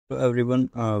Hello everyone,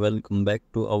 welcome back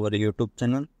to our YouTube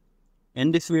channel.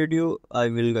 In this video, I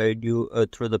will guide you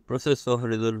through the process of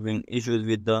resolving issues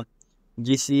with the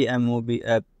gCMOB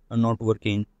app not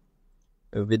working.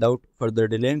 Without further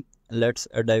delay, let's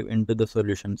dive into the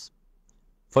solutions.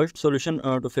 First solution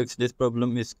to fix this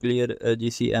problem is clear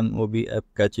gCMOB app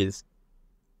caches.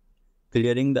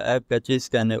 Clearing the app caches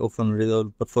can often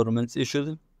resolve performance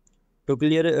issues. To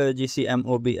clear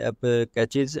gCMOB app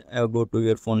caches, go to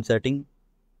your phone setting.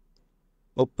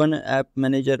 Open App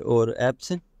Manager or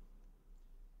Apps,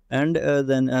 and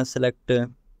then select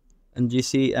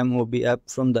gCMOB app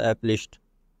from the app list.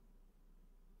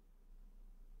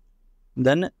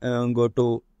 Then go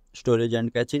to Storage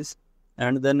and Caches,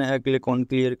 and then click on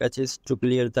Clear Caches to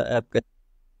clear the app cache.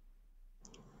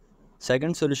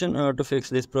 Second solution to fix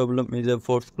this problem is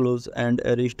force close and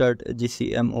restart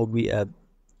gCMOB app.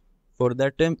 For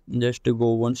that, just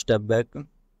go one step back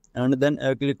and then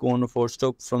click on force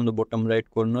stop from the bottom right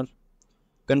corner.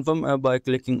 Confirm by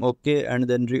clicking OK and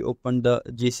then reopen the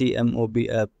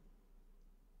gCMOB app.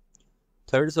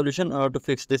 Third solution to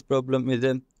fix this problem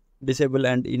is disable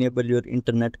and enable your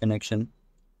internet connection.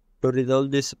 To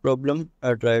resolve this problem,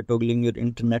 try toggling your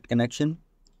internet connection.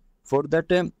 For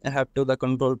that, head to the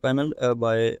control panel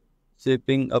by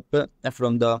sweeping up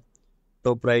from the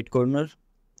top right corner.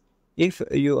 If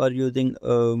you are using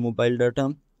mobile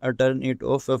data, turn it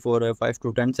off for 5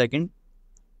 to 10 seconds,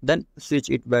 then switch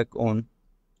it back on.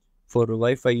 For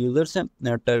Wi-Fi users,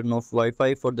 turn off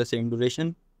Wi-Fi for the same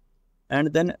duration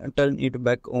and then turn it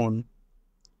back on.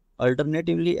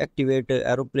 Alternatively, activate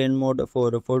aeroplane mode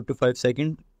for 4 to 5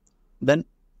 seconds, then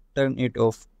turn it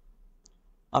off.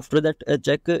 After that,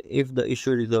 check if the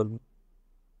issue resolved.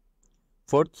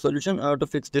 Fourth solution to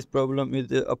fix this problem is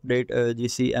update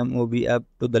gCMOB app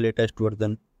to the latest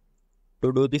version.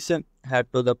 To do this, head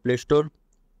to the Play Store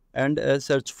and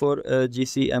search for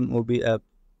gCMOB app.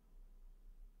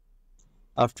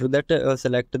 After that,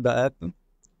 select the app.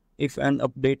 If an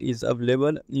update is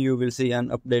available, you will see an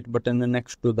update button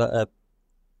next to the app.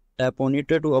 Tap on it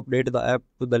to update the app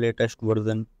to the latest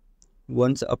version.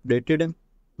 Once updated,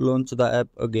 launch the app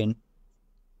again.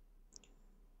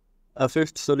 A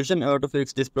fifth solution to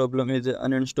fix this problem is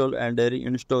uninstall and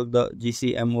reinstall the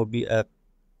gCMOB app.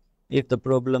 If the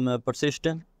problem persists,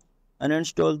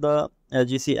 uninstall the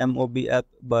gCMOB app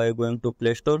by going to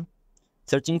Play Store,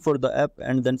 searching for the app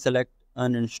and then select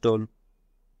uninstall.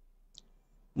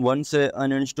 Once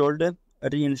uninstalled,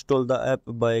 reinstall the app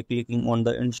by clicking on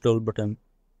the install button.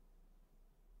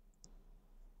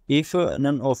 If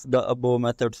none of the above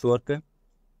methods work,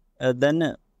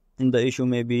 then the issue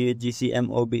may be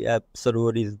gCMOB app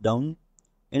server is down.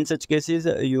 In such cases,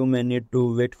 you may need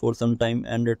to wait for some time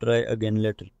and try again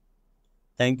later.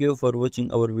 Thank you for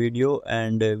watching our video,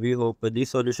 and we hope these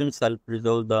solutions help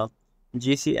resolve the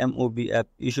gCMOB app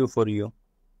issue for you.